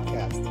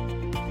podcast.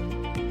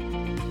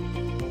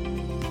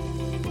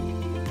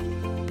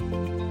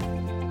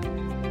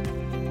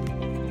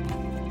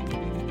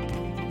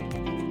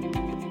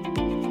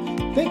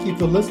 Thank you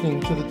for listening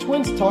to the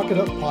Twins Talk It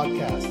Up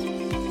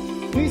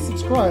podcast. Please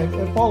subscribe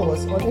and follow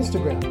us on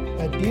Instagram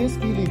at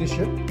DSB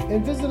Leadership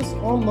and visit us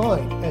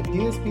online at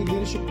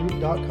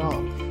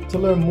dsbleadershipgroup.com to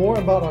learn more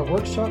about our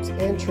workshops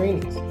and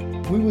trainings.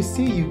 We will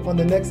see you on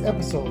the next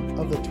episode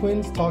of the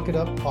Twins Talk It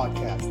Up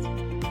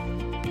podcast.